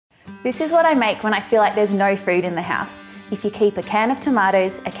This is what I make when I feel like there's no food in the house. If you keep a can of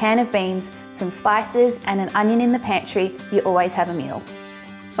tomatoes, a can of beans, some spices and an onion in the pantry, you always have a meal.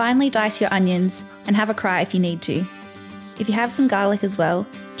 Finely dice your onions and have a cry if you need to. If you have some garlic as well,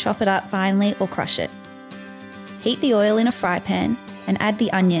 chop it up finely or crush it. Heat the oil in a fry pan and add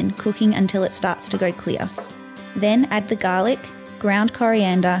the onion, cooking until it starts to go clear. Then add the garlic, ground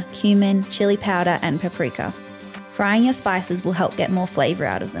coriander, cumin, chili powder and paprika. Frying your spices will help get more flavour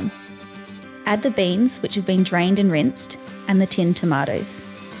out of them. Add the beans, which have been drained and rinsed, and the tinned tomatoes.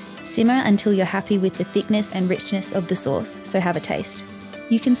 Simmer until you're happy with the thickness and richness of the sauce, so have a taste.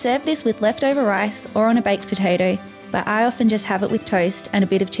 You can serve this with leftover rice or on a baked potato, but I often just have it with toast and a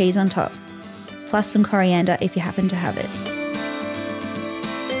bit of cheese on top, plus some coriander if you happen to have it.